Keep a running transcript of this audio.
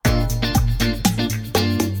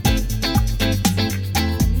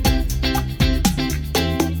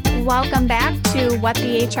Welcome back to What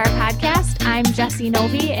the HR Podcast. I'm Jessie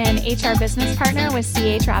Novi, an HR business partner with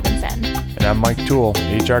C.H. Robinson. And I'm Mike Toole,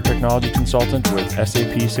 HR technology consultant with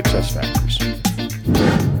SAP SuccessFactors.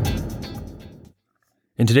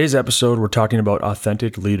 In today's episode, we're talking about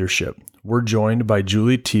authentic leadership. We're joined by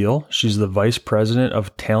Julie Teal. She's the Vice President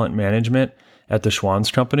of Talent Management at the Schwan's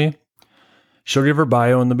Company. She'll give her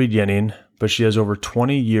bio in the beginning, but she has over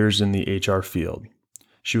 20 years in the HR field.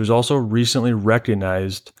 She was also recently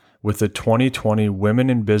recognized with the 2020 Women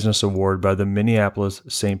in Business Award by the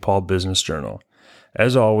Minneapolis-St. Paul Business Journal.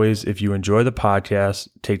 As always, if you enjoy the podcast,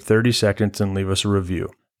 take 30 seconds and leave us a review.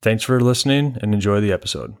 Thanks for listening and enjoy the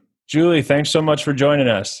episode. Julie, thanks so much for joining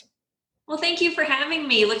us. Well, thank you for having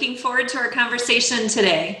me. Looking forward to our conversation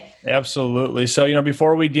today. Absolutely. So,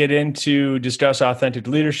 before we get into discuss authentic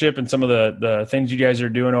leadership and some of the things you guys are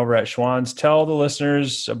doing over at Schwan's, tell the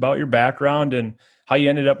listeners about your background and how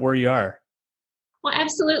you ended up where you are. Well,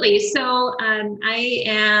 absolutely. So I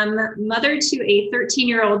am mother to a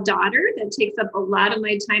 13-year-old daughter that takes up a lot of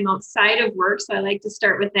my time outside of work. So I like to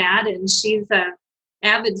start with that. And she's an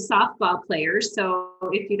avid softball player. So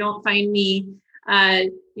if you don't find me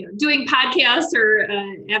doing podcasts or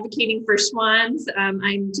advocating for Schwan's,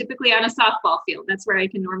 I'm typically on a softball field. That's where I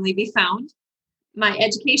can normally be found. My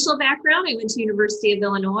educational background, I went to University of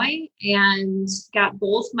Illinois and got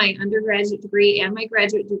both my undergraduate degree and my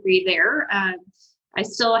graduate degree there. I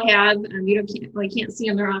still have, you can't see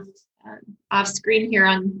them, they're off screen here.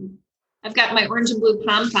 I've got my orange and blue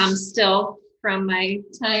pom-poms still from my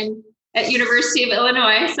time at University of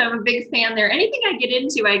Illinois. So I'm a big fan there. Anything I get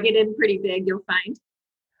into, I get in pretty big, you'll find.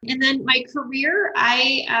 And then my career,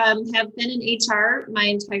 I have been in HR my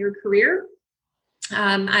entire career.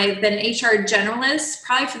 I've been an HR generalist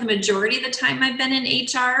probably for the majority of the time I've been in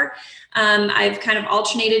HR. I've kind of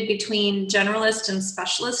alternated between generalist and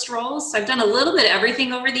specialist roles. So I've done a little bit of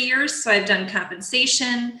everything over the years. So I've done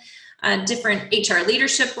compensation, different HR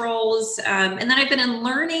leadership roles. And then I've been in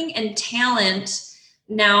learning and talent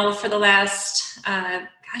now for the last,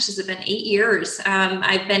 has it been 8 years?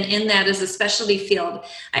 I've been in that as a specialty field.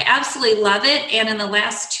 I absolutely love it. And in the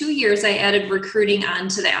last 2 years, I added recruiting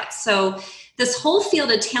onto that. So this whole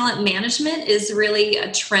field of talent management is really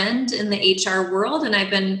a trend in the HR world, and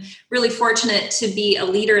I've been really fortunate to be a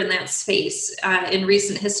leader in that space in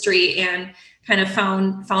recent history and kind of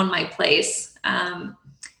found my place.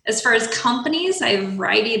 As far as companies, I have a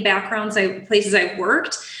variety of backgrounds, places I've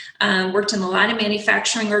worked in a lot of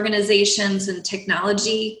manufacturing organizations and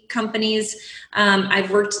technology companies.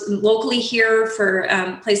 I've worked locally here for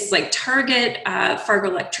places like Target, Fargo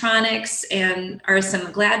Electronics, and RSM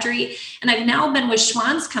McGladrey. And I've now been with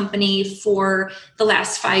Schwan's Company for the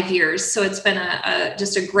last 5 years. So it's been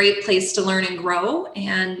just a great place to learn and grow,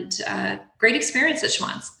 and great experience at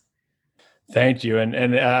Schwan's. Thank you.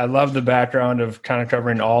 And I love the background of kind of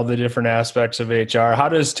covering all the different aspects of HR. How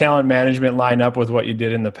does talent management line up with what you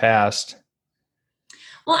did in the past?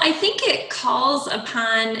 Well, I think it calls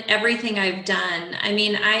upon everything I've done. I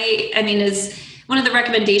mean, as one of the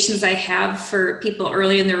recommendations I have for people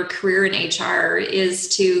early in their career in HR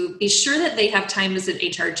is to be sure that they have time as an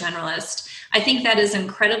HR generalist. I think that is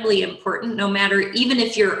incredibly important, no matter, even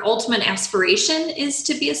if your ultimate aspiration is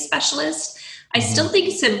to be a specialist. I still think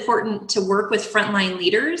it's important to work with frontline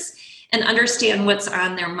leaders and understand what's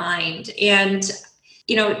on their mind. And,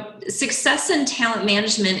 success in talent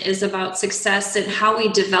management is about success in how we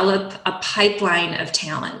develop a pipeline of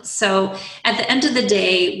talent. So at the end of the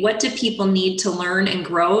day, what do people need to learn and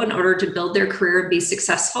grow in order to build their career and be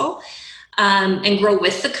successful and grow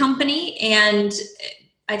with the company? And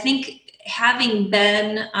I think having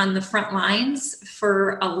been on the front lines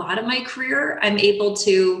for a lot of my career, I'm able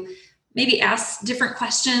to maybe ask different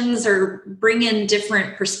questions or bring in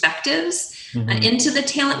different perspectives into the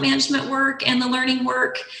talent management work and the learning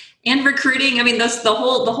work and recruiting. I mean, that's the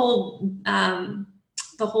whole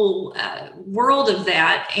world of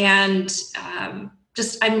that. And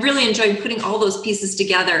I'm really enjoying putting all those pieces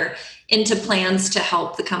together into plans to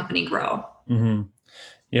help the company grow. Mm-hmm.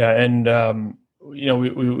 Yeah. And,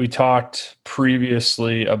 we talked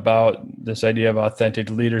previously about this idea of authentic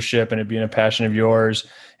leadership and it being a passion of yours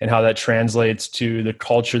and how that translates to the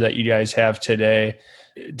culture that you guys have today.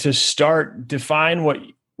 To start, define what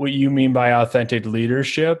you mean by authentic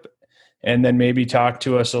leadership, and then maybe talk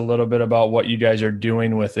to us a little bit about what you guys are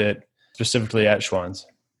doing with it specifically at Schwan's.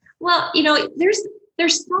 Well,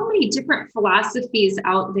 there's so many different philosophies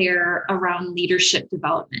out there around leadership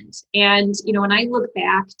development. And, when I look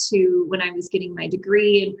back to when I was getting my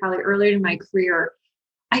degree and probably earlier in my career,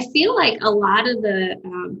 I feel like a lot of the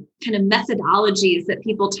kind of methodologies that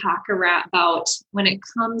people talk about when it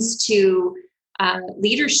comes to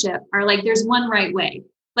leadership are like, there's one right way.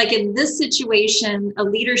 Like in this situation, a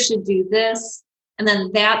leader should do this, and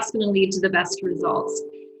then that's going to lead to the best results.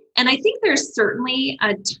 And I think there's certainly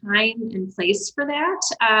a time and place for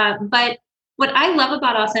that. But what I love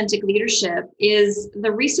about authentic leadership is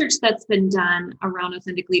the research that's been done around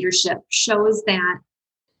authentic leadership shows that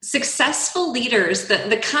successful leaders,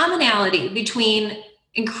 the commonality between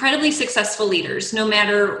incredibly successful leaders, no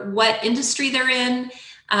matter what industry they're in,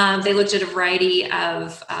 they looked at a variety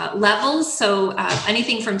of levels. So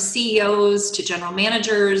anything from CEOs to general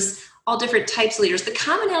managers, all different types of leaders. The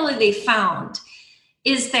commonality they found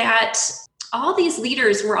is that all these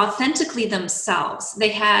leaders were authentically themselves. They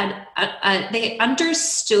had they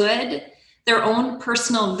understood their own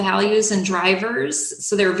personal values and drivers.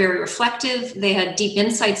 So they were very reflective. They had deep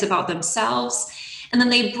insights about themselves. And then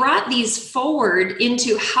they brought these forward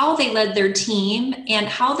into how they led their team and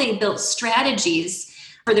how they built strategies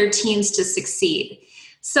for their teams to succeed.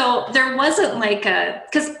 So there wasn't like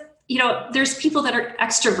because there's people that are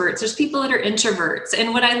extroverts, there's people that are introverts.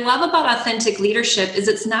 And what I love about authentic leadership is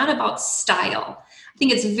it's not about style. I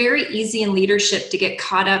think it's very easy in leadership to get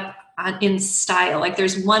caught up in style. Like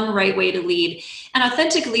there's one right way to lead. And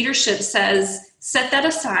authentic leadership says, set that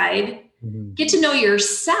aside, get to know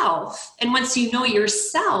yourself. And once you know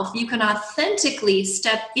yourself, you can authentically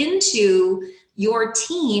step into your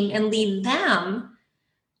team and lead them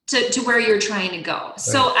to where you're trying to go. Right.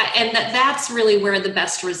 So, that's really where the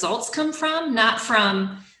best results come from, not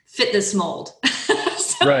from fit this mold.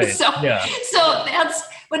 So that's,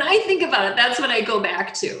 when I think about it, that's what I go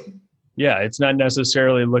back to. Yeah. It's not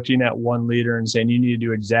necessarily looking at one leader and saying you need to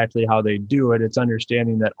do exactly how they do it. It's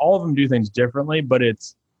understanding that all of them do things differently, but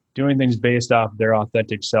it's doing things based off their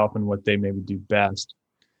authentic self and what they maybe do best.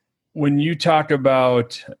 When you talk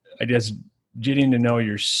about, I guess, getting to know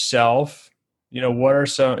yourself, what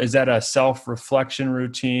are is that a self-reflection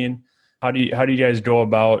routine? How do you guys go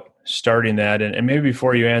about starting that? And maybe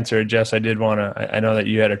before you answer it, Jess, I know that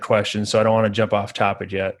you had a question, so I don't want to jump off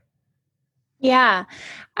topic yet. Yeah,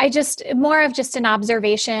 more of just an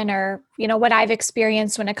observation or, what I've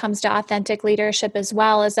experienced when it comes to authentic leadership as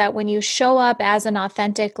well is that when you show up as an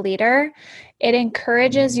authentic leader, it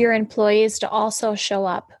encourages your employees to also show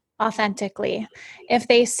up authentically. If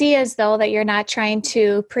they see as though that you're not trying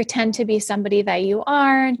to pretend to be somebody that you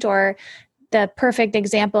aren't, or the perfect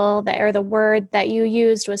example or the word that you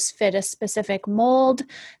used was fit a specific mold,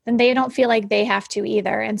 then they don't feel like they have to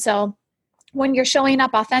either. And so when you're showing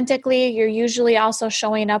up authentically, you're usually also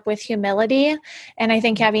showing up with humility. And I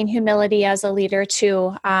think having humility as a leader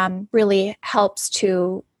too really helps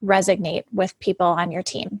to resonate with people on your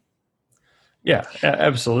team. Yeah,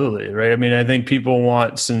 absolutely. Right. I mean, I think people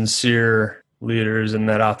want sincere leaders and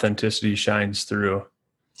that authenticity shines through.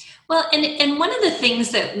 Well, and one of the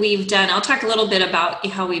things that we've done, I'll talk a little bit about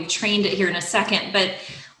how we've trained it here in a second, but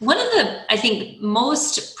one of the, I think,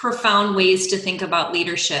 most profound ways to think about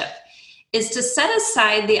leadership is to set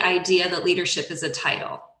aside the idea that leadership is a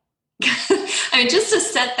title. I mean, just to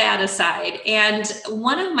set that aside. And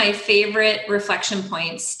one of my favorite reflection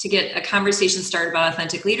points to get a conversation started about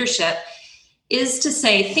authentic leadership is to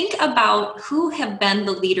say, think about who have been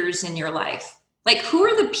the leaders in your life. Like, who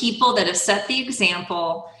are the people that have set the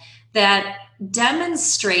example, that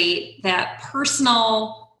demonstrate that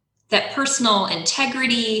personal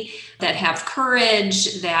integrity, that have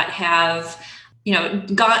courage, that have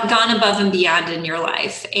gone above and beyond in your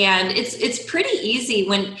life. And it's pretty easy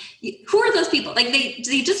who are those people? Like they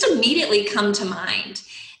just immediately come to mind.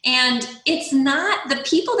 And it's not, the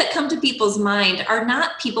people that come to people's mind are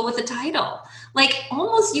not people with a title. Like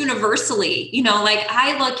almost universally, like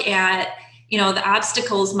I look at, the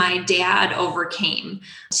obstacles my dad overcame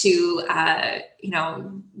to,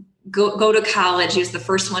 go to college. He was the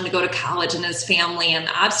first one to go to college in his family, and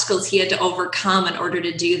the obstacles he had to overcome in order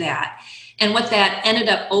to do that. And what that ended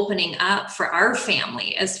up opening up for our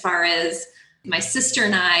family, as far as my sister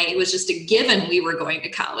and I, it was just a given we were going to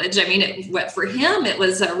college. I mean, for him, it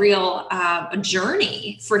was a real a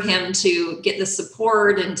journey for him to get the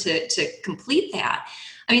support and to complete that.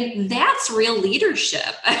 I mean, that's real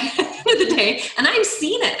leadership at the end of the day. And I've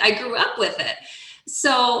seen it. I grew up with it.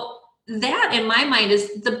 So that, in my mind,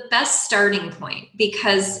 is the best starting point,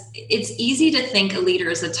 because it's easy to think a leader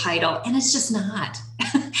is a title, and it's just not.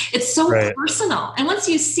 It's so personal. And once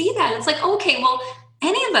you see that, it's like, okay, well,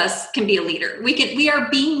 any of us can be a leader. We are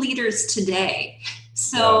being leaders today.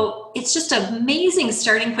 So it's just an amazing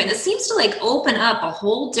starting point. It seems to like open up a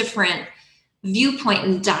whole different viewpoint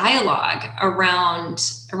and dialogue around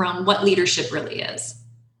what leadership really is.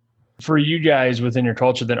 For you guys within your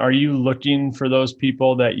culture, then, are you looking for those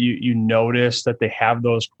people that you notice that they have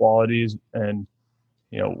those qualities, and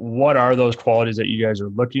what are those qualities that you guys are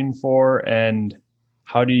looking for, and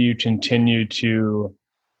how do you continue to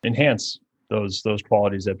enhance those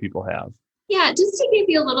qualities that people have? Yeah, just to give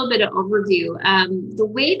you a little bit of overview, the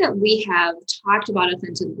way that we have talked about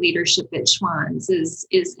authentic leadership at Schwann's is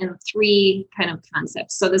in threse kind of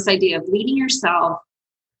concepts. So this idea of leading yourself,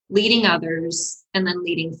 leading others, and then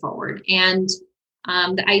leading forward. And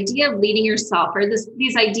the idea of leading yourself are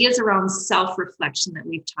these ideas around self-reflection that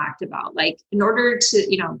we've talked about. Like, in order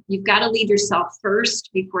to, you've got to lead yourself first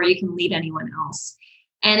before you can lead anyone else.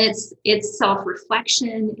 And it's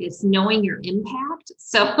self-reflection, it's knowing your impact.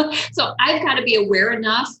 So I've got to be aware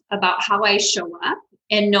enough about how I show up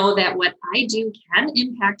and know that what I do can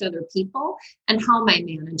impact other people, and how am I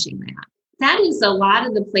managing that. That is a lot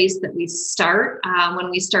of the place that we start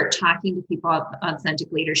when we start talking to people about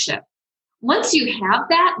authentic leadership. Once you have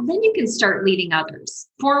that, then you can start leading others,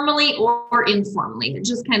 formally or informally. It's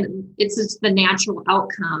just the natural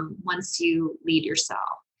outcome once you lead yourself.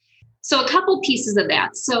 So a couple pieces of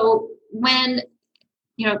that. So when,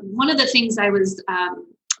 one of the things I was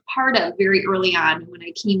part of very early on when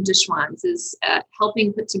I came to Schwann's is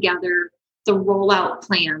helping put together the rollout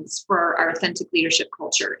plans for our authentic leadership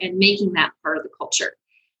culture and making that part of the culture.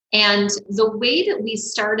 And the way that we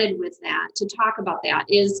started with that, to talk about that,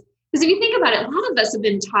 is because if you think about it, a lot of us have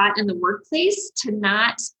been taught in the workplace to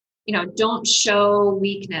not, don't show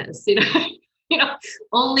weakness,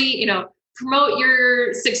 only, promote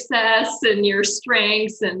your success and your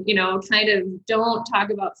strengths, and, kind of don't talk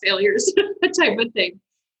about failures, type of thing.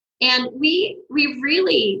 And we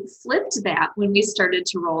really flipped that when we started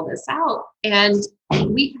to roll this out. And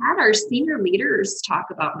we had our senior leaders talk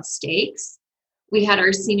about mistakes. We had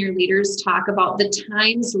our senior leaders talk about the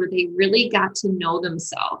times where they really got to know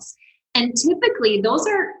themselves. And typically those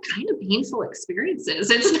are kind of painful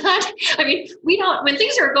experiences. It's not, when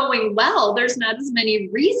things are going well, there's not as many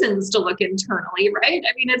reasons to look internally, right?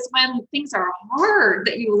 It's when things are hard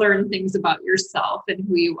that you learn things about yourself and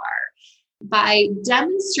who you are. By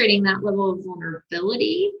demonstrating that level of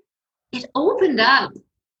vulnerability, it opened up,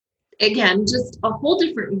 again, just a whole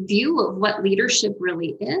different view of what leadership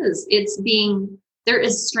really is. There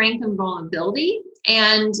is strength and vulnerability,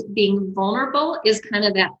 and being vulnerable is kind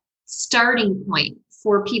of that starting point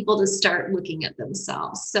for people to start looking at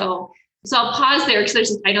themselves. So I'll pause there,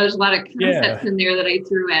 because I know there's a lot of concepts in there that I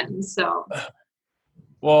threw in. So,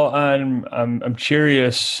 well, I'm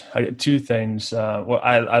curious. Two things.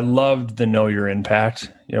 I loved the know your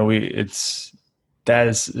impact. It's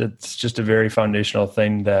just a very foundational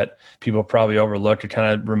thing that people probably overlook. It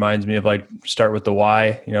kind of reminds me of start with the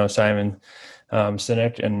why. Simon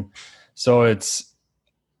Sinek, and so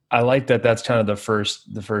I like that. That's kind of the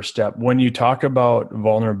first step. When you talk about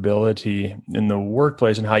vulnerability in the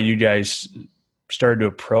workplace and how you guys started to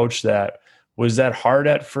approach that, was that hard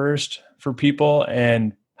at first for people?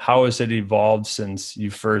 And how has it evolved since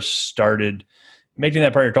you first started making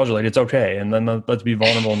that part of your culture? It's okay. And then let's be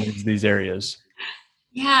vulnerable in these areas.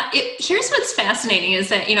 Yeah. Here's what's fascinating is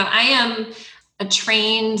that, I am a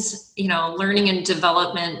trained, learning and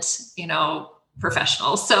development,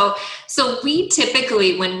 professional. So we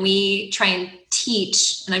typically, when we try and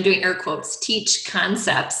teach, and I'm doing air quotes, teach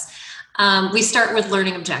concepts, we start with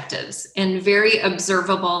learning objectives and very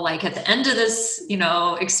observable, like at the end of this,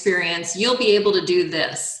 experience, you'll be able to do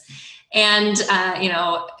this. And,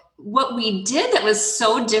 what we did that was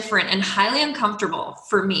so different and highly uncomfortable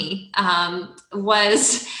for me,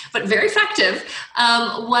 but very effective,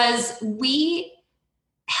 was we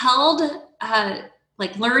held,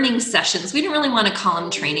 learning sessions. We didn't really want to call them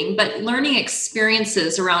training, but learning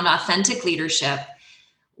experiences around authentic leadership,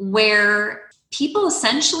 where people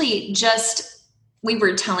essentially we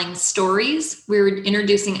were telling stories, we were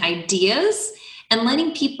introducing ideas, and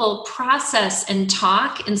letting people process and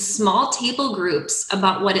talk in small table groups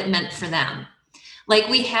about what it meant for them.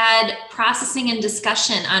 We had processing and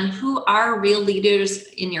discussion on who are real leaders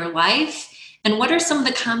in your life, and what are some of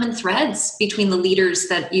the common threads between the leaders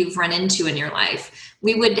that you've run into in your life.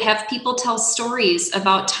 We would have people tell stories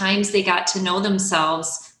about times they got to know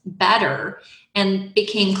themselves better and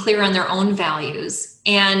became clear on their own values.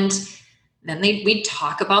 And then we'd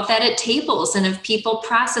talk about that at tables and have people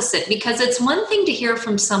process it, because it's one thing to hear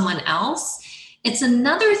from someone else. It's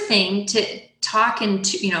another thing to talk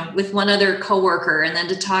with one other coworker, and then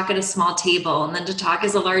to talk at a small table, and then to talk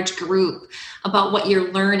as a large group about what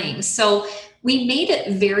you're learning. So we made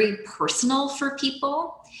it very personal for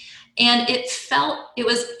people. And it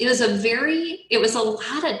was a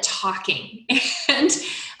lot of talking. And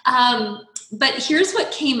but here's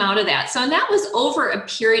what came out of that. So, and that was over a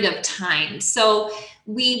period of time. So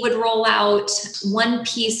we would roll out one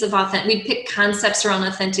piece of we'd pick concepts around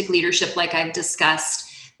authentic leadership, like I've discussed.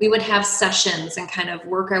 We would have sessions and kind of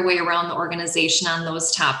work our way around the organization on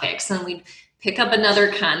those topics. And we'd pick up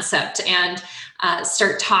another concept and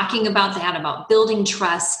start talking about that, about building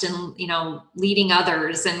trust and, leading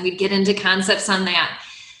others. And we'd get into concepts on that.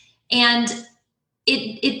 And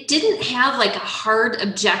it didn't have like a hard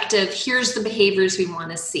objective, here's the behaviors we want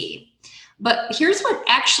to see. But here's what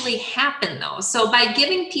actually happened though. So by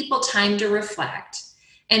giving people time to reflect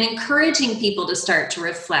and encouraging people to start to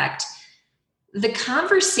reflect, the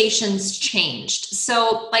conversations changed.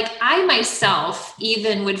 So like I myself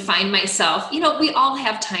even would find myself, we all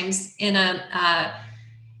have times in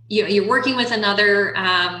you're working with another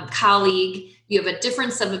colleague, you have a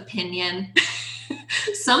difference of opinion.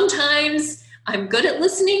 Sometimes I'm good at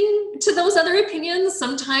listening to those other opinions.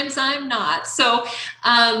 Sometimes I'm not. So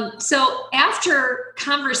after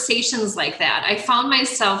conversations like that, I found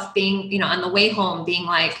myself being, on the way home being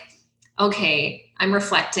like, okay, I'm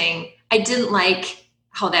reflecting. I didn't like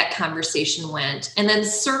how that conversation went. And then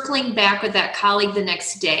circling back with that colleague the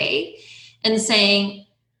next day and saying,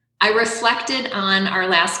 I reflected on our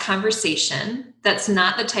last conversation. That's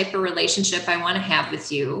not the type of relationship I want to have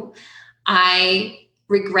with you. I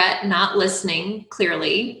regret not listening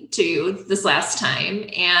clearly to you this last time.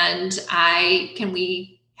 And can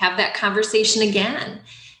we have that conversation again?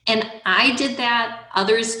 And I did that.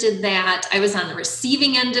 Others did that. I was on the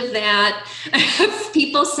receiving end of that.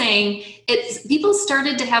 People saying people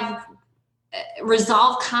started to have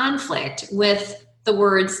resolve conflict with the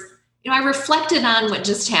words, I reflected on what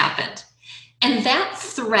just happened. And that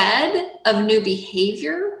thread of new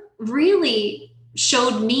behavior really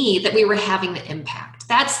showed me that we were having the impact.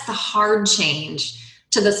 That's the hard change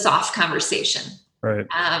to the soft conversation. Right.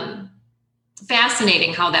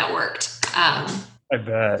 Fascinating how that worked. I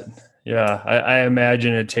bet. Yeah. I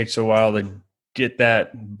imagine it takes a while to get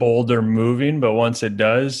that boulder moving, but once it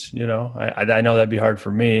does, I know that'd be hard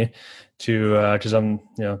for me to, cause I'm,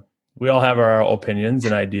 we all have our opinions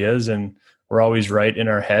and ideas and we're always right in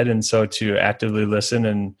our head. And so to actively listen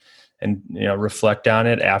and reflect on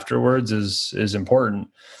it afterwards is important.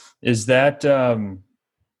 Is that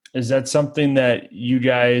something that you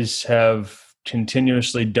guys have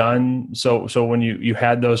continuously done? So when you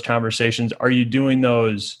had those conversations, are you doing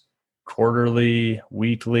those quarterly,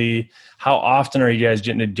 weekly? How often are you guys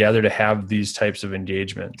getting together to have these types of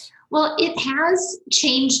engagements? Well, it has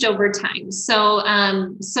changed over time.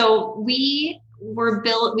 So we've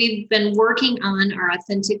been working on our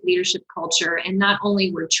authentic leadership culture, and not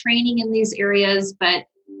only we're training in these areas, but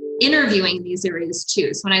interviewing in these areas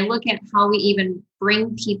too. So when I look at how we even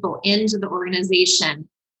bring people into the organization,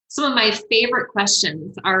 some of my favorite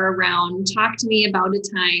questions are around, talk to me about a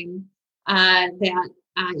time that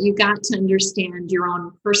you got to understand your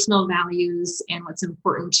own personal values and what's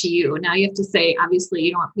important to you. Now you have to say, obviously,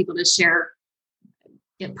 you don't want people to share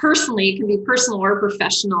personally, it can be personal or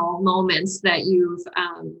professional moments that you've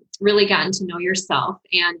really gotten to know yourself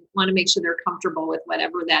and want to make sure they're comfortable with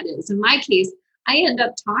whatever that is. In my case, I end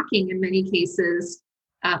up talking in many cases.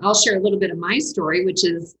 I'll share a little bit of my story, which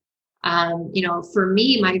is, for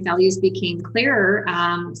me, my values became clearer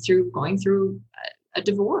through going through a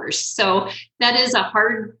divorce. So that is a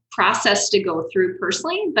hard process to go through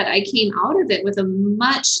personally, but I came out of it with a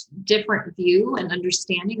much different view and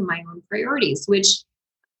understanding of my own priorities, which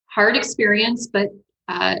hard experience, but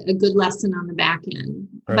a good lesson on the back end.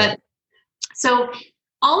 Right. But so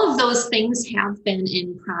all of those things have been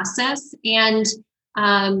in process, and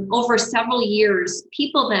over several years,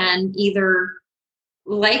 people then either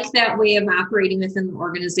like that way of operating within the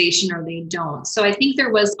organization or they don't. So I think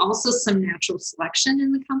there was also some natural selection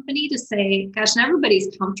in the company to say, gosh, not everybody's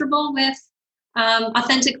comfortable with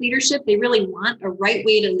authentic leadership. They really want a right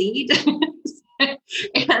way to lead.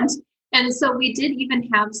 And so we did even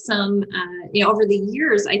have some, over the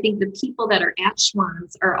years, I think the people that are at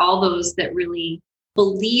Schwann's are all those that really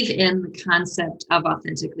believe in the concept of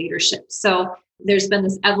authentic leadership. So there's been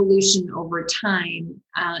this evolution over time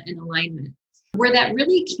in alignment. Where that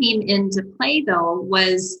really came into play, though,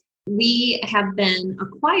 was we have been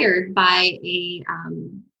acquired by a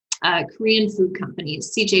Korean food company,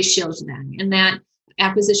 CJ Shiljanang, and that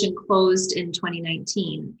acquisition closed in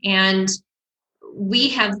 2019. And we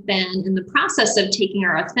have been in the process of taking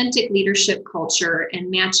our authentic leadership culture and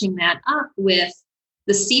matching that up with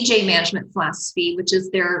the CJ management philosophy, which is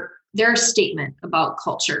their statement about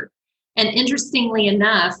culture. And interestingly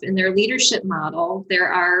enough, in their leadership model,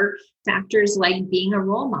 there are factors like being a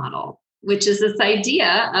role model, which is this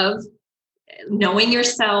idea of knowing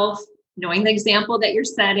yourself, knowing the example that you're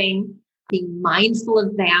setting, being mindful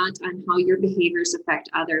of that on how your behaviors affect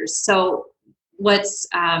others. So what's,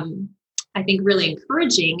 I think, really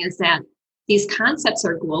encouraging is that these concepts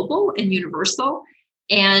are global and universal.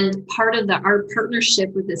 And part of our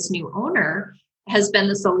partnership with this new owner has been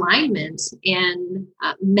this alignment in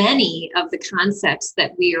many of the concepts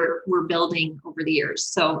that we're building over the years.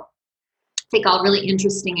 So I think all really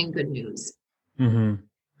interesting and good news. Mm-hmm.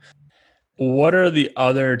 What are the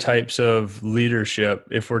other types of leadership?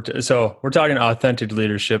 So we're talking authentic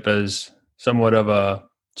leadership as somewhat of a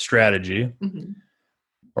strategy, Mm-hmm.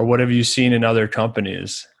 or what have you seen in other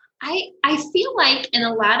companies? I feel like in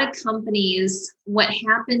a lot of companies, what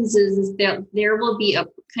happens is that there will be a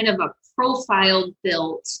kind of a profile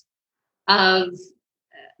built of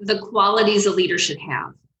the qualities a leader should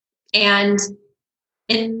have. And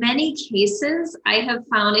in many cases, I have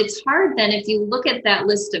found it's hard then if you look at that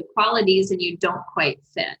list of qualities and you don't quite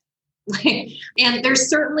fit. And there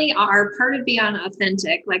certainly are part of being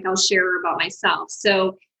authentic, like I'll share about myself.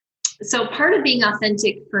 So part of being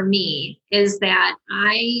authentic for me is that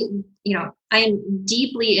I am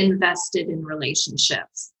deeply invested in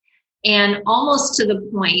relationships, and almost to the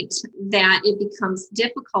point that it becomes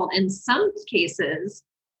difficult in some cases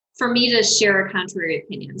for me to share a contrary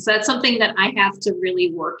opinion. So that's something that I have to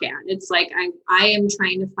really work at. It's like I am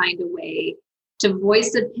trying to find a way to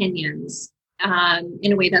voice opinions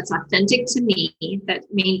in a way that's authentic to me, that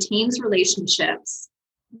maintains relationships,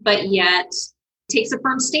 but yet takes a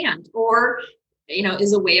firm stand, or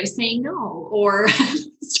is a way of saying no, or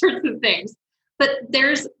sorts of things. But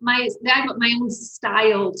there's my own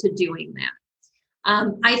style to doing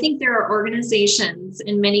that. I think there are organizations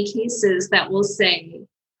in many cases that will say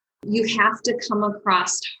you have to come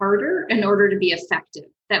across harder in order to be effective.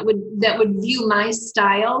 That would view my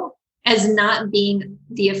style as not being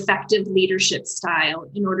the effective leadership style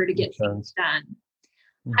in order to get things done.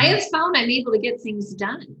 Mm-hmm. I have found I'm able to get things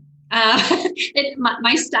done.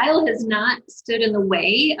 My style has not stood in the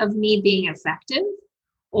way of me being effective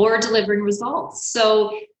or delivering results.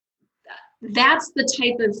 So that's the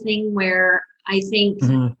type of thing where I think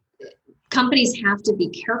companies have to be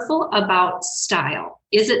careful about style.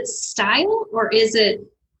 Is it style, or do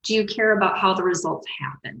you care about how the results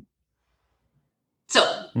happen?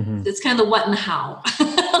 So it's kind of the what and how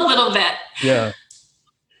a little bit. Yeah.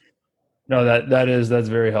 No, that's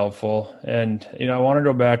very helpful. And, I want to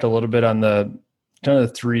go back a little bit on the kind of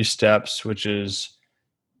the 3 steps, which is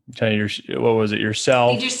kind of what was it?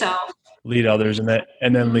 Yourself, lead yourself, lead others,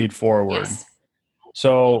 and then lead forward. Yes.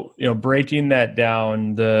 So, breaking that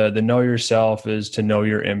down, the know yourself is to know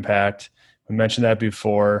your impact. We mentioned that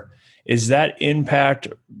before. Is that impact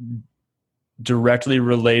directly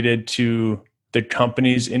related to the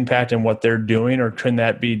company's impact and what they're doing, or can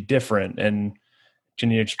that be different? And can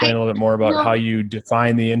you explain a little bit more about how you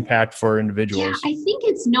define the impact for individuals? Yeah, I think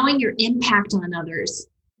it's knowing your impact on others.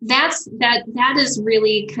 That is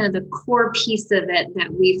really kind of the core piece of it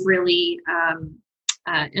that we've really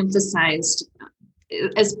emphasized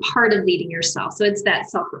as part of leading yourself. So it's that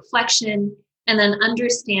self-reflection, and then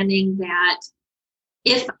understanding that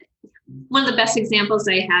if one of the best examples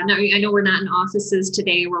I have, now I know we're not in offices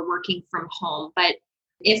today, we're working from home, but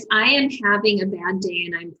if I am having a bad day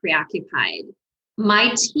and I'm preoccupied,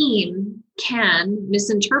 my team can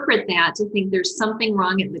misinterpret that to think there's something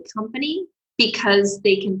wrong at the company, because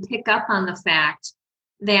they can pick up on the fact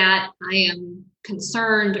that I am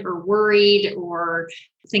concerned or worried or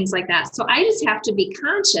things like that. So I just have to be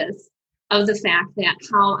conscious of the fact that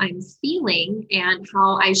how I'm feeling and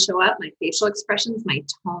how I show up, my facial expressions, my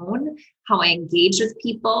tone, how I engage with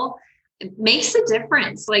people, it makes a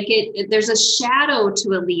difference. Like there's a shadow to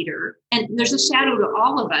a leader, and there's a shadow to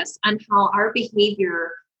all of us on how our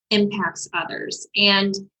behavior impacts others.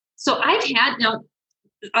 And so now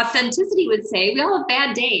authenticity would say we all have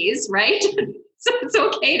bad days, right? So it's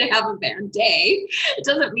okay to have a bad day. It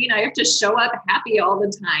doesn't mean I have to show up happy all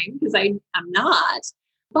the time, because I'm not.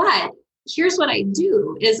 But here's what I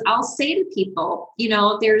do is I'll say to people,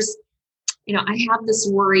 I have this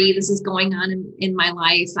worry. This is going on in my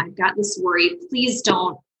life. I've got this worry. Please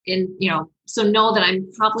don't, so know that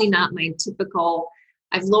I'm probably not my typical,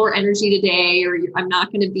 I have lower energy today, or I'm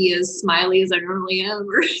not going to be as smiley as I normally am,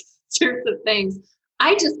 or sorts of things.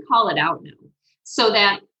 I just call it out now, so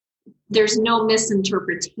that there's no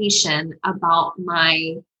misinterpretation about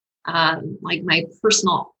my, my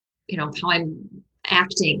personal, how I'm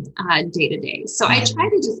acting day to day. So I try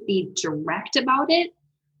to just be direct about it,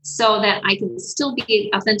 so that I can still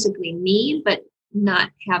be authentically me, but not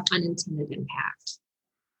have unintended impact.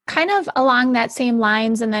 kind of along that same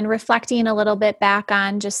lines, and then reflecting a little bit back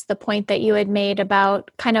on just the point that you had made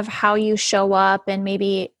about kind of how you show up and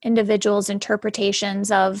maybe individuals'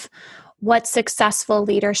 interpretations of what successful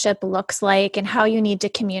leadership looks like and how you need to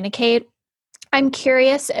communicate. I'm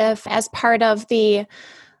curious if, as part of the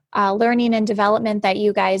learning and development that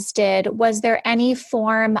you guys did, was there any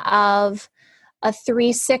form of a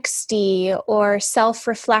 360 or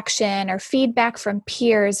self-reflection or feedback from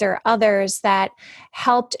peers or others that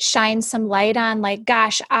helped shine some light on, like,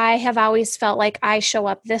 gosh, I have always felt like I show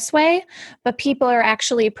up this way, but people are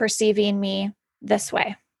actually perceiving me this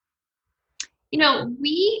way?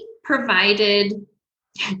 We provided,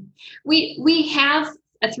 we have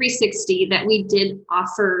a 360 that we did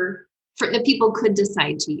offer for that people could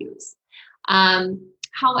decide to use.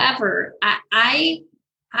 However, I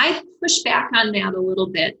push back on that a little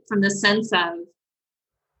bit from the sense of,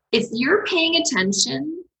 if you're paying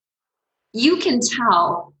attention, you can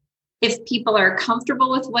tell if people are comfortable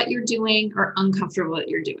with what you're doing or uncomfortable with what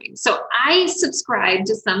you're doing. So I subscribe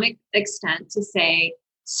to some extent to say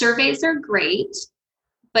surveys are great,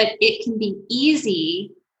 but it can be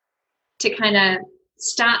easy to kind of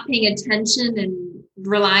stop paying attention and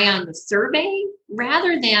rely on the survey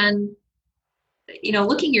rather than,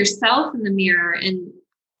 looking yourself in the mirror and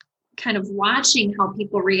kind of watching how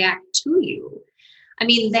people react to you. I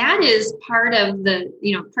mean, that is part of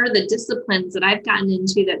the disciplines that I've gotten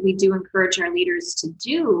into that we do encourage our leaders to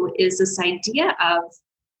do, is this idea of,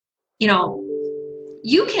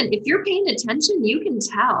 you can, if you're paying attention, you can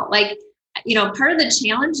tell. Like, part of the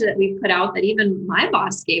challenge that we put out that even my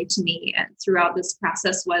boss gave to me throughout this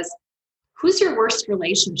process was, who's your worst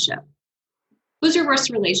relationship? Who's your worst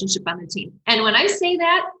relationship on the team? And when I say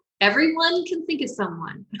that, everyone can think of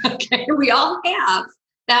someone. Okay, we all have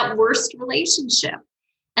that worst relationship.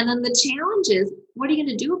 And then the challenge is, what are you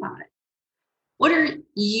going to do about it? What are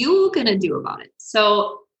you going to do about it?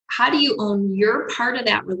 So how do you own your part of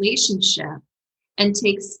that relationship and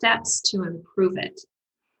take steps to improve it?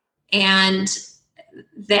 And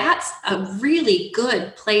that's a really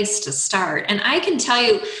good place to start. And I can tell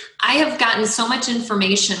you, I have gotten so much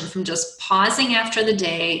information from just pausing after the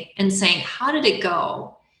day and saying, how did it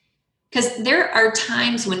go? Because there are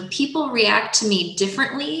times when people react to me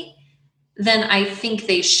differently than I think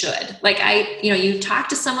they should. Like, you talk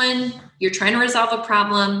to someone, you're trying to resolve a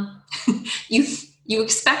problem, you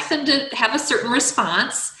expect them to have a certain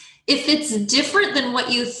response. If it's different than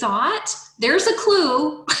what you thought, there's a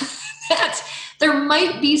clue that there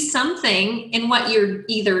might be something in what you're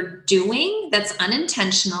either doing that's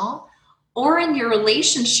unintentional or in your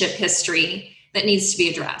relationship history that needs to be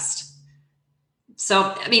addressed.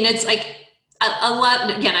 So, I mean, it's like a lot,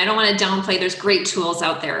 again, I don't want to downplay, there's great tools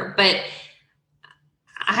out there, but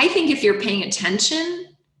I think if you're paying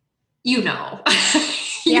attention,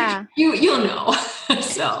 Yeah. you'll know.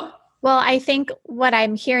 So, well, I think what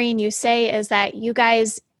I'm hearing you say is that you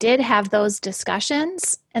guys did have those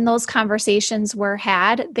discussions and those conversations were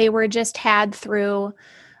had. They were just had through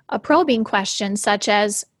a probing question, such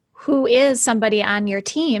as, who is somebody on your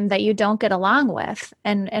team that you don't get along with?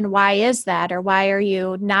 And why is that? Or why are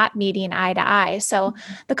you not meeting eye to eye? So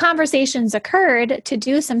the conversations occurred to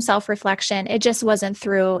do some self-reflection. It just wasn't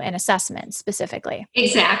through an assessment specifically.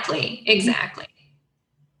 Exactly.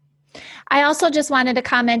 I also just wanted to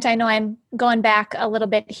comment. I know I'm going back a little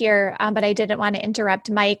bit here, but I didn't want to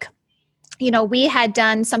interrupt Mike. We had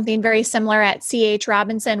done something very similar at C.H.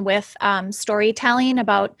 Robinson with storytelling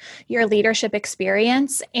about your leadership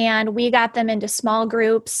experience. And we got them into small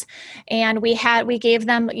groups, and we gave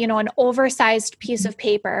them, an oversized piece of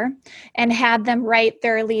paper and had them write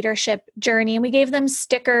their leadership journey. And we gave them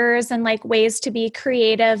stickers and like ways to be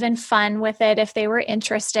creative and fun with it if they were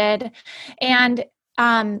interested. And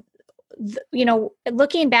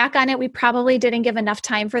looking back on it, we probably didn't give enough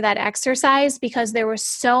time for that exercise because there was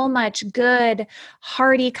so much good,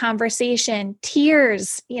 hearty conversation,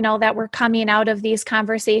 tears, that were coming out of these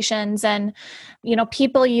conversations. And,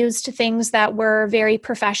 people used things that were very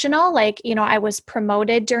professional. Like, I was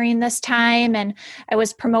promoted during this time and I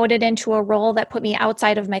was promoted into a role that put me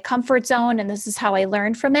outside of my comfort zone. And this is how I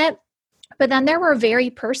learned from it. But then there were very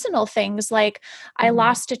personal things like I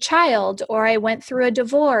lost a child, or I went through a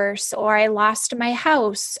divorce, or I lost my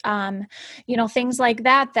house, things like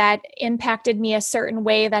that impacted me a certain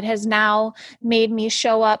way that has now made me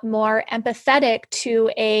show up more empathetic to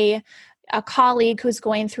a a colleague who's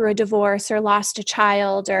going through a divorce or lost a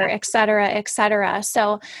child or et cetera, et cetera.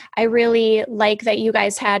 So I really like that you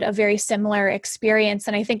guys had a very similar experience.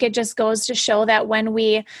 And I think it just goes to show that when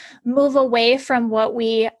we move away from what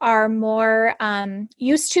we are more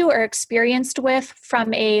used to or experienced with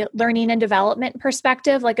from a learning and development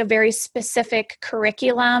perspective, like a very specific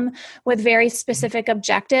curriculum with very specific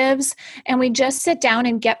objectives, and we just sit down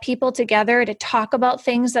and get people together to talk about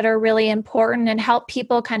things that are really important and help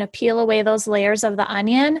people kind of peel away those layers of the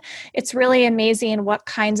onion, it's really amazing what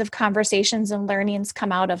kinds of conversations and learnings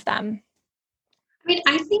come out of them. I mean,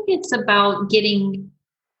 I think it's about getting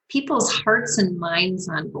people's hearts and minds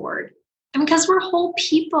on board. I mean, because we're whole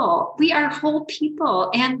people. We are whole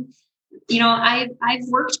people. And, I've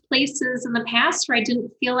worked places in the past where I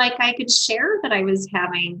didn't feel like I could share that I was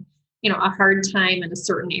having, a hard time in a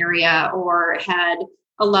certain area or had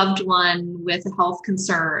a loved one with a health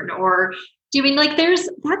concern or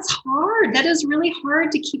that's hard. That is really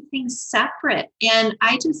hard to keep things separate. And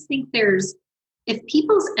I just think if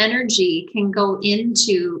people's energy can go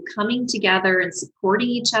into coming together and supporting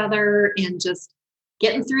each other and just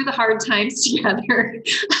getting through the hard times together,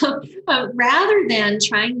 rather than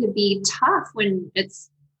trying to be tough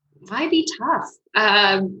why be tough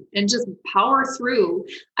and just power through?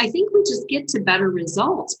 I think we just get to better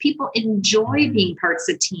results. People enjoy being parts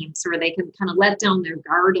of teams where they can kind of let down their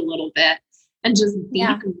guard a little bit and just be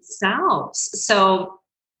themselves. So,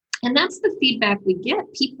 and that's the feedback we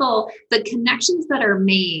get. People, the connections that are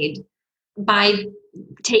made by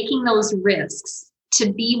taking those risks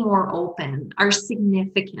to be more open are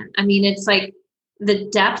significant. I mean, it's like the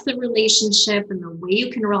depth of relationship and the way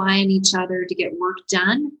you can rely on each other to get work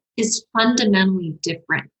done is fundamentally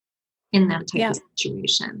different in that type of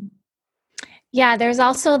situation. Yeah, there's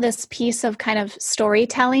also this piece of kind of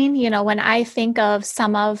storytelling. When I think of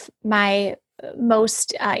some of my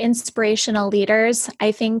most inspirational leaders,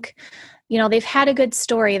 I think, they've had a good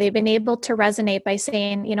story. They've been able to resonate by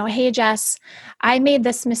saying, hey, Jess, I made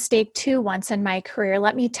this mistake too once in my career.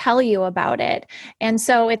 Let me tell you about it. And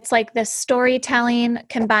so it's like this storytelling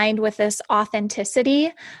combined with this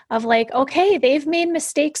authenticity of like, okay, they've made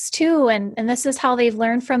mistakes too. And this is how they've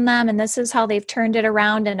learned from them. And this is how they've turned it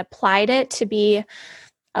around and applied it to be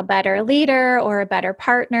a better leader or a better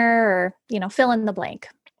partner or, fill in the blank.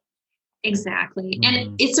 Exactly.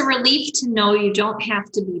 And it's a relief to know you don't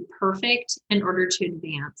have to be perfect in order to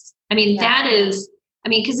advance. I mean,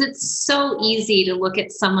 because it's so easy to look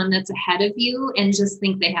at someone that's ahead of you and just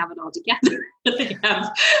think they have it all together.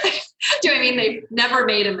 They've never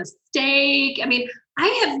made a mistake. I mean, I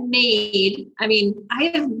have made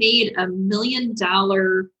 $1 million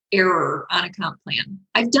error on a comp plan.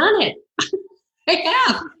 I've done it. I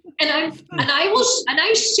have. And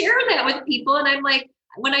I share that with people. And I'm like,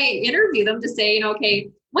 when I interview them to say, okay,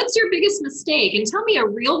 what's your biggest mistake? And tell me a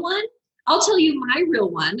real one. I'll tell you my real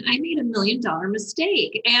one. I made $1 million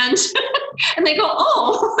mistake. And and they go,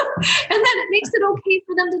 oh, and then it makes it okay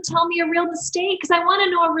for them to tell me a real mistake because I want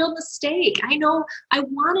to know a real mistake. I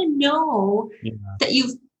want to know that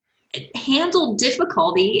you've handled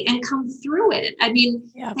difficulty and come through it. I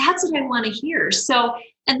mean, that's what I want to hear. So,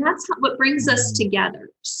 and that's what brings us together.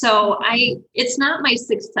 So it's not my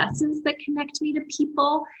successes that connect me to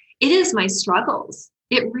people. It is my struggles.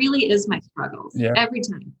 It really is my struggles every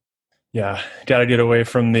time. Yeah. Got to get away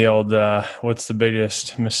from the old, what's the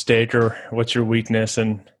biggest mistake or what's your weakness?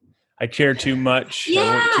 And I care too much.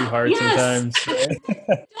 I work too hard sometimes.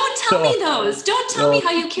 Don't tell me those. Don't tell me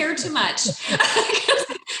how you care too much.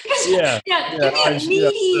 Give me a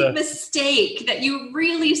meaty mistake that you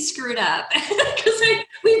really screwed up because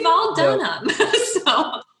we've all done them.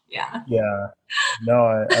 So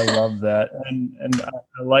No, I love that, and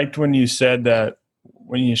I liked when you said that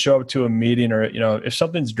when you show up to a meeting or if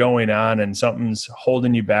something's going on and something's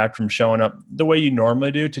holding you back from showing up the way you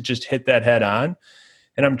normally do, to just hit that head on.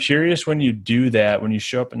 And I'm curious, when you do that, when you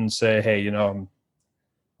show up and say, hey, I'm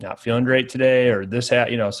not feeling great today, or this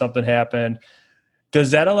something happened.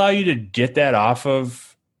 Does that allow you to get that off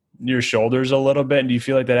of your shoulders a little bit? And do you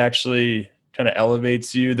feel like that actually kind of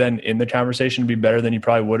elevates you then in the conversation to be better than you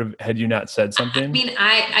probably would have had you not said something? I mean,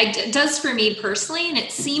 it does for me personally, and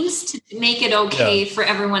it seems to make it okay for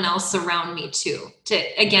everyone else around me too.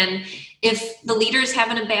 Again, if the leader's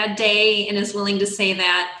having a bad day and is willing to say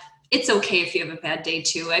that, it's okay if you have a bad day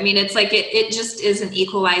too. I mean, it's like it just is an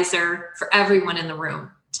equalizer for everyone in the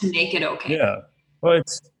room to make it okay. Yeah. Well,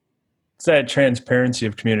 it's that transparency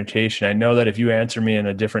of communication. I know that if you answer me in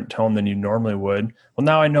a different tone than you normally would, well,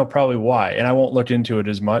 now I know probably why, and I won't look into it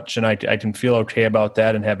as much, and I can feel okay about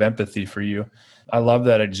that and have empathy for you. I love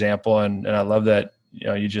that example, and I love that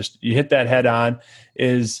you hit that head on.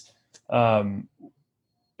 Is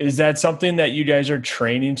Is that something that you guys are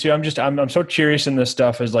training to? I'm so curious in this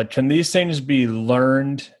stuff is like, can these things be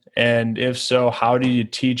learned? And if so, how do you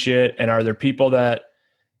teach it? And are there people that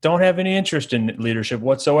don't have any interest in leadership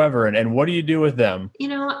whatsoever? And what do you do with them?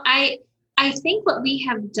 I think what we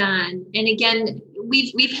have done, and again,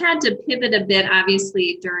 we've had to pivot a bit,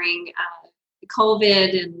 obviously, during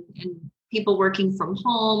COVID and people working from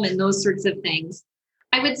home and those sorts of things.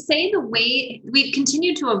 I would say the way we've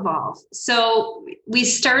continued to evolve. So we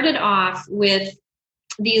started off with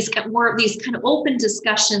these kind of open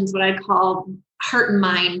discussions, what I call heart and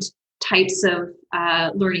mind types of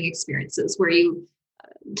learning experiences, where you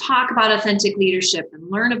talk about authentic leadership and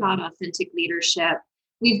learn about authentic leadership.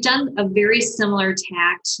 We've done a very similar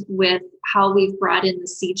tact with how we've brought in the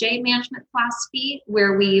CJ management philosophy,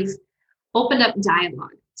 where we've opened up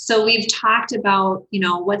dialogue. So we've talked about,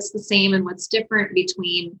 what's the same and what's different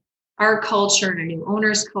between our culture and our new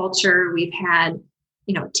owner's culture. We've had,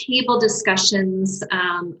 table discussions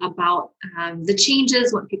about the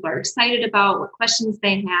changes, what people are excited about, what questions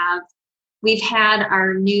they have. We've had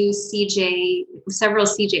our new several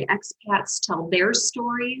CJ expats tell their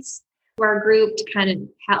stories to our group to kind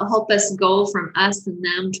of help us go from us and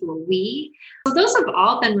them to a we. So those have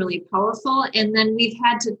all been really powerful. And then we've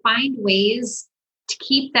had to find ways to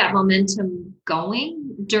keep that momentum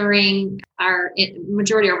going during our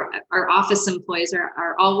majority of our office employees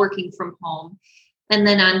are all working from home. And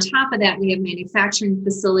then on top of that, we have manufacturing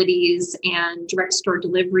facilities and direct store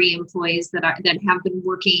delivery employees that have been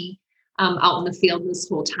working out in the field this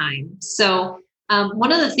whole time. So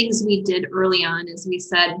one of the things we did early on is we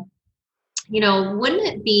said, wouldn't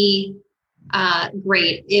it be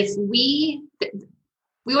great if we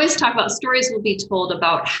always talk about stories will be told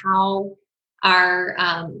about how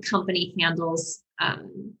our company handles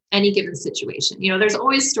any given situation. There's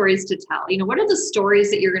always stories to tell. What are the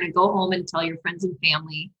stories that you're going to go home and tell your friends and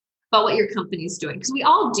family about what your company's doing? Because we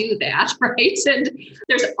all do that, right? And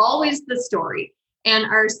there's always the story. And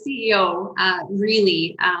our CEO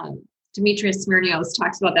Demetrius Smirnios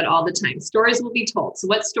talks about that all the time. Stories will be told. So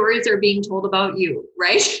what stories are being told about you,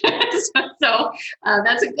 right? so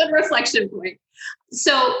that's a good reflection point.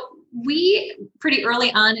 So we pretty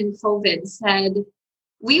early on in COVID said,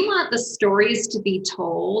 we want the stories to be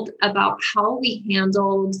told about how we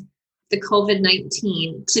handled the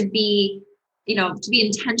COVID-19 to be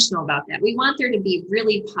intentional about that. We want there to be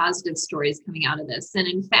really positive stories coming out of this. And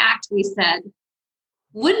in fact, we said,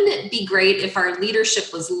 wouldn't it be great if our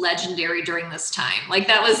leadership was legendary during this time? Like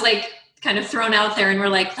that was like kind of thrown out there, and we're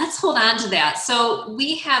like, let's hold on to that. So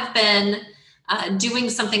we have been doing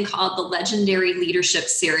something called the Legendary Leadership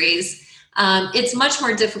Series. It's much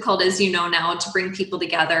more difficult, as you know now, to bring people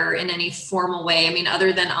together in any formal way. I mean,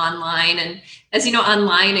 other than online. And as you know,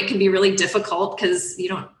 online, it can be really difficult because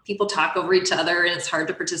people talk over each other and it's hard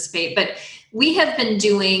to participate. But we have been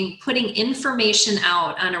putting information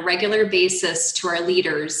out on a regular basis to our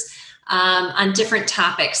leaders on different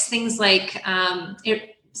topics, things like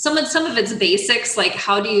some of it's basics, like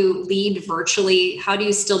how do you lead virtually? How do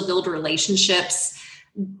you still build relationships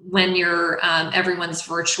when everyone's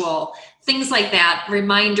virtual? Things like that,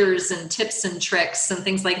 reminders and tips and tricks and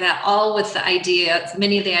things like that, all with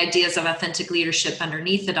many of the ideas of authentic leadership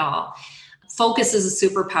underneath it all. Focus is a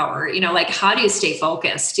superpower, like how do you stay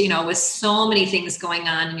focused, with so many things going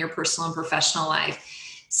on in your personal and professional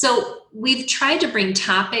life. So we've tried to bring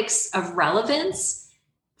topics of relevance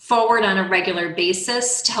forward on a regular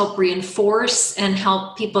basis to help reinforce and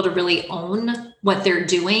help people to really own what they're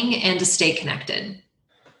doing and to stay connected.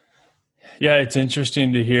 Yeah, it's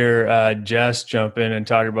interesting to hear Jess jump in and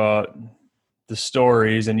talk about the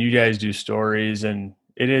stories, and you guys do stories, and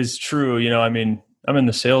it is true. I'm in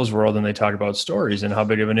the sales world, and they talk about stories and how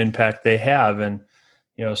big of an impact they have, and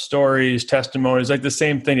stories, testimonies, like the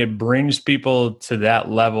same thing. It brings people to that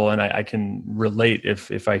level, and I can relate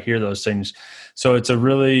if I hear those things. So it's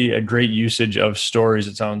a great usage of stories,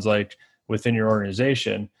 it sounds like, within your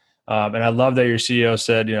organization. And I love that your CEO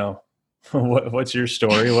said, what's your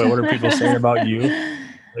story? What are people saying about you?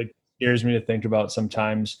 Like, scares me to think about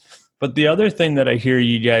sometimes. But the other thing that I hear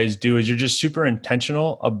you guys do is you're just super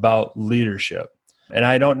intentional about leadership. And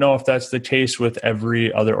I don't know if that's the case with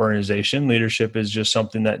every other organization. Leadership is just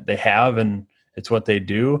something that they have and it's what they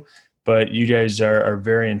do. But you guys are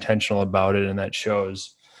very intentional about it, and that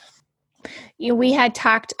shows. We had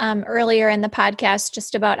talked earlier in the podcast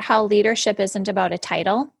just about how leadership isn't about a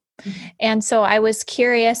title. Mm-hmm. And so I was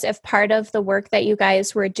curious if part of the work that you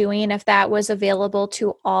guys were doing, if that was available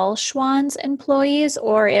to all Schwan's employees,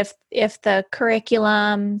 or if the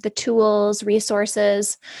curriculum, the tools,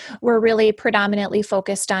 resources were really predominantly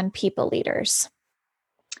focused on people leaders.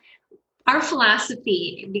 Our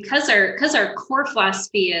philosophy, because our core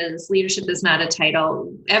philosophy is leadership is not a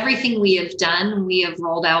title. Everything we have done, we have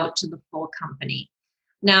rolled out to the full company.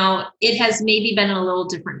 Now, it has maybe been in a little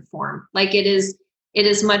different form. Like it is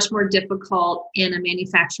much more difficult in a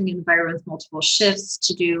manufacturing environment with multiple shifts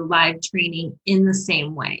to do live training in the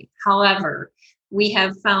same way. However, we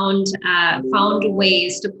have found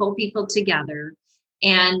ways to pull people together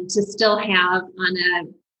and to still have on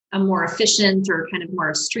a more efficient or kind of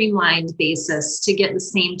more streamlined basis to get the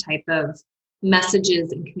same type of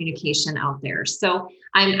messages and communication out there. So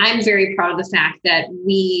I'm very proud of the fact that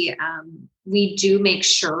we do make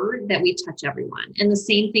sure that we touch everyone. And the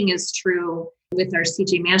same thing is true with our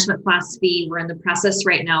CJ management philosophy. We're in the process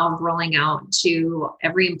right now of rolling out to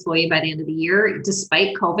every employee by the end of the year,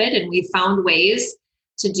 despite COVID. And we found ways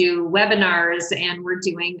to do webinars, and we're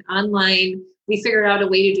doing online. We figured out a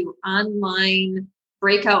way to do online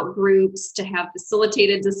breakout groups to have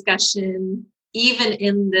facilitated discussion, even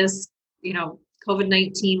in this,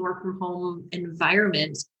 COVID-19 work from home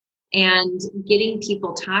environment, and getting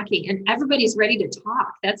people talking, and everybody's ready to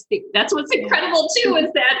talk. That's what's incredible too, is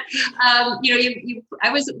that,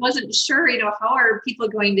 I wasn't sure, how are people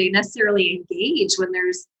going to necessarily engage when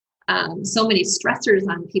there's so many stressors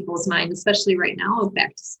on people's mind, especially right now with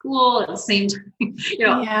back to school at the same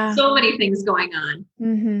time, so many things going on.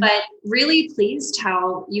 Mm-hmm. But really pleased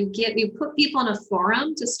how you put people in a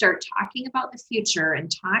forum to start talking about the future and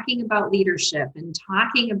talking about leadership and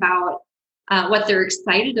talking about what they're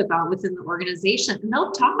excited about within the organization. And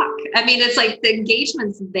they'll talk. I mean, it's like the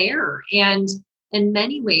engagement's there. And in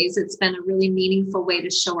many ways, it's been a really meaningful way to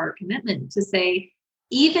show our commitment to say,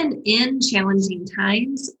 even in challenging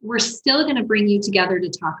times, we're still going to bring you together to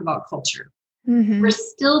talk about culture. Mm-hmm. We're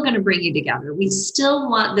still going to bring you together. We still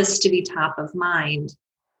want this to be top of mind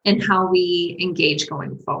in how we engage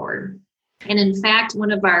going forward. And in fact,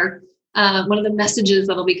 one of the messages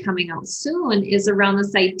that'll be coming out soon is around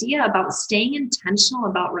this idea about staying intentional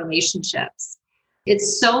about relationships.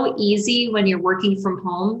 It's so easy when you're working from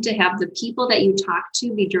home to have the people that you talk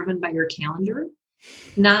to be driven by your calendar,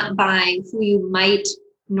 not by who you might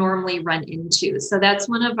normally run into. So that's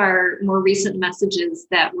one of our more recent messages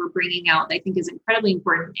that we're bringing out that I think is incredibly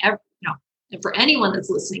important, and for anyone that's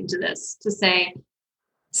listening to this, to say,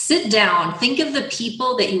 sit down, think of the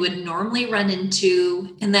people that you would normally run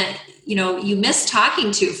into and that, you miss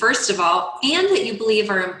talking to, first of all, and that you believe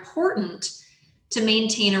are important to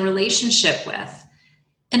maintain a relationship with.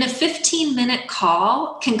 And a 15-minute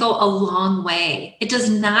call can go a long way. It does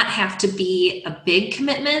not have to be a big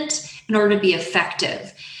commitment in order to be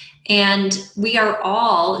effective. And we are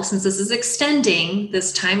all, since this is extending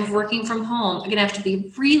this time of working from home, are going to have to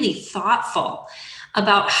be really thoughtful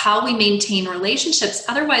about how we maintain relationships.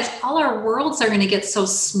 Otherwise, all our worlds are going to get so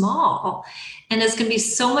small, and it's going to be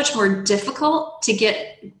so much more difficult to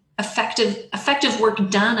get effective work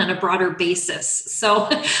done on a broader basis. So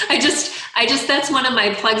I just that's one of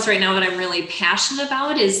my plugs right now that I'm really passionate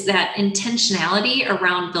about, is that intentionality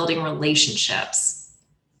around building relationships.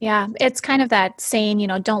 Yeah, it's kind of that saying,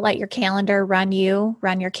 don't let your calendar run you,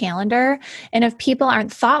 run your calendar. And if people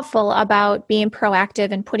aren't thoughtful about being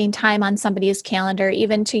proactive and putting time on somebody's calendar,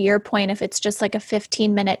 even to your point, if it's just like a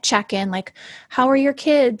 15-minute check-in, like, how are your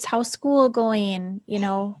kids? How's school going?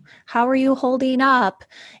 How are you holding up?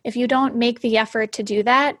 If you don't make the effort to do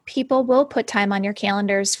that, people will put time on your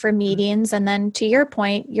calendars for meetings. And then to your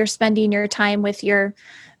point, you're spending your time with your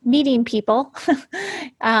meeting people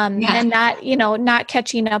and not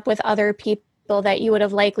catching up with other people that you would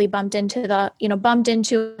have likely bumped into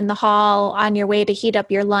in the hall on your way to heat up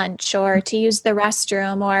your lunch or to use the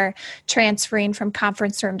restroom or transferring from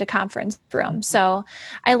conference room to conference room. So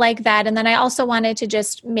I like that. And then I also wanted to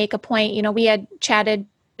just make a point, we had chatted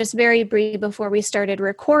just very briefly before we started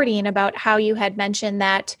recording about how you had mentioned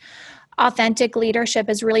that authentic leadership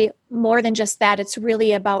is really more than just that. It's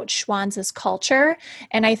really about Schwan's culture.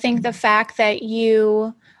 And I think the fact that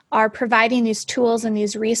you are providing these tools and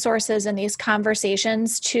these resources and these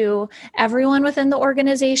conversations to everyone within the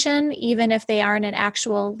organization, even if they aren't an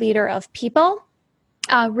actual leader of people,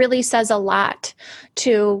 really says a lot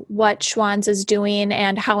to what Schwan's is doing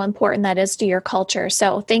and how important that is to your culture.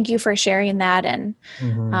 So thank you for sharing that. And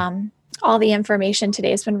all the information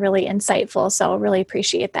today has been really insightful. So really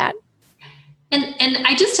appreciate that. And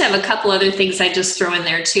I just have a couple other things I just throw in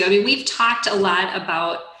there too. I mean, we've talked a lot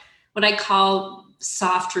about what I call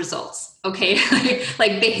soft results, okay?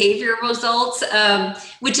 like behavior results,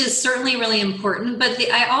 which is certainly really important. But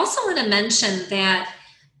I also want to mention that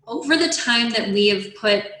over the time that we have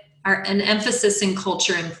put an emphasis in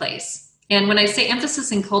culture in place. And when I say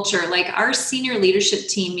emphasis in culture, like our senior leadership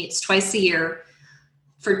team meets twice a year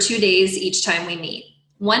for 2 days each time we meet.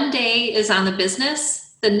 One day is on the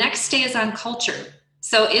business, the next day is on culture.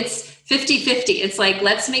 So it's 50-50. It's like,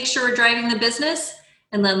 let's make sure we're driving the business,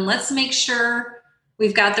 and then let's make sure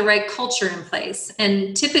we've got the right culture in place.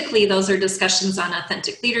 And typically those are discussions on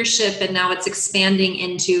authentic leadership, and now it's expanding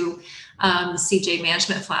into CJ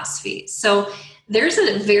management philosophy. So there's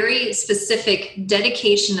a very specific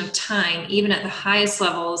dedication of time, even at the highest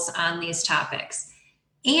levels, on these topics.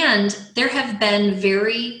 And there have been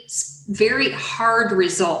very, very hard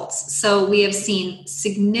results. So we have seen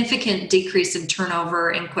significant decrease in turnover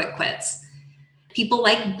and quick quits. People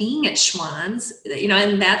like being at Schwann's,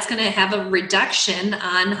 and that's going to have a reduction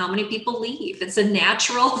on how many people leave. It's a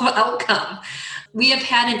natural outcome. We have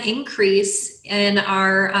had an increase in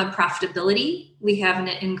our profitability. We have an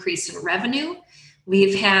increase in revenue.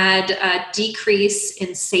 We've had a decrease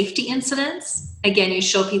in safety incidents. Again, you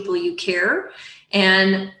show people you care.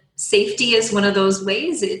 And safety is one of those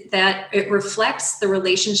ways that it reflects the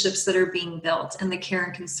relationships that are being built and the care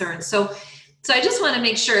and concern. So I just want to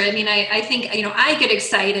make sure, I think, I get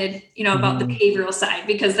excited, about the behavioral side,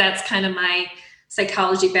 because that's kind of my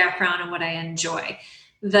psychology background and what I enjoy.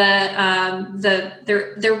 There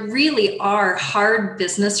really are hard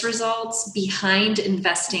business results behind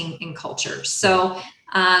investing in culture. So,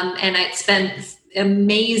 and it's been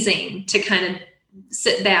amazing to kind of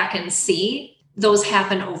sit back and see those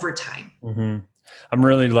happen over time. Mm-hmm. I'm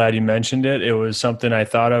really glad you mentioned it. It was something I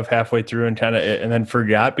thought of halfway through and and then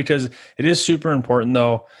forgot, because it is super important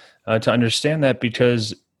though to understand that,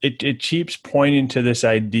 because it keeps pointing to this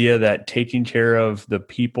idea that taking care of the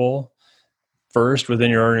people first within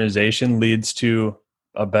your organization leads to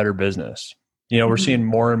a better business. We're seeing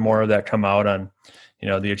more and more of that come out on,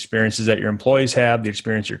 the experiences that your employees have, the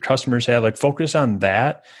experience your customers have. Like, focus on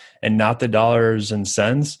that and not the dollars and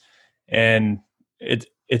cents. And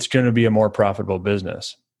it's going to be a more profitable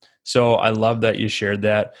business. So I love that you shared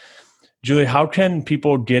that. Julie, how can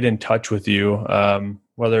people get in touch with you,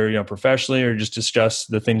 whether, professionally or just discuss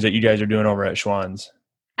the things that you guys are doing over at Schwann's?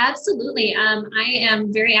 Absolutely. I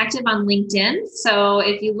am very active on LinkedIn. So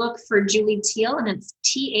if you look for Julie Thiel, and it's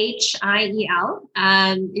Thiel,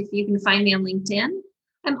 if you can find me on LinkedIn.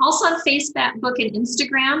 I'm also on Facebook and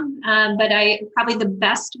Instagram, but probably the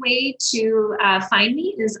best way to find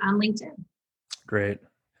me is on LinkedIn. Great.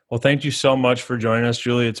 Well, thank you so much for joining us,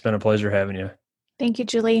 Julie. It's been a pleasure having you. Thank you,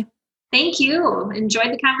 Julie. Thank you.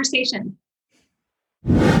 Enjoyed the conversation.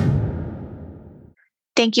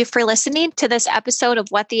 Thank you for listening to this episode of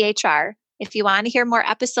What the HR. If you want to hear more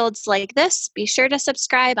episodes like this, be sure to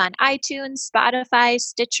subscribe on iTunes, Spotify,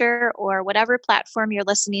 Stitcher, or whatever platform you're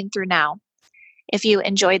listening through now. If you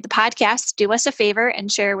enjoyed the podcast, do us a favor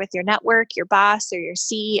and share with your network, your boss, or your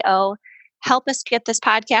CEO. Help us get this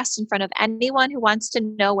podcast in front of anyone who wants to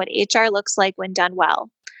know what HR looks like when done well.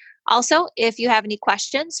 Also, if you have any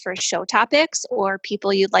questions for show topics or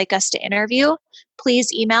people you'd like us to interview,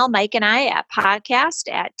 please email Mike and I at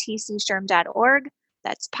podcast@tcshrm.org.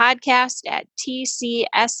 That's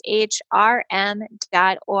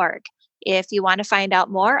podcast@tcshrm.org. If you want to find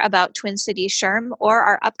out more about Twin Cities SHRM or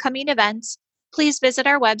our upcoming events, please visit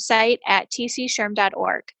our website at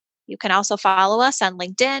tcshrm.org. You can also follow us on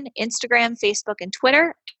LinkedIn, Instagram, Facebook, and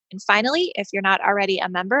Twitter. And finally, if you're not already a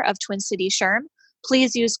member of Twin Cities SHRM,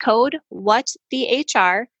 please use code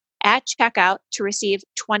WhatTheHR at checkout to receive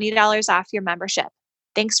 $20 off your membership.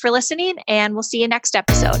 Thanks for listening, and we'll see you next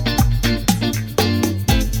episode.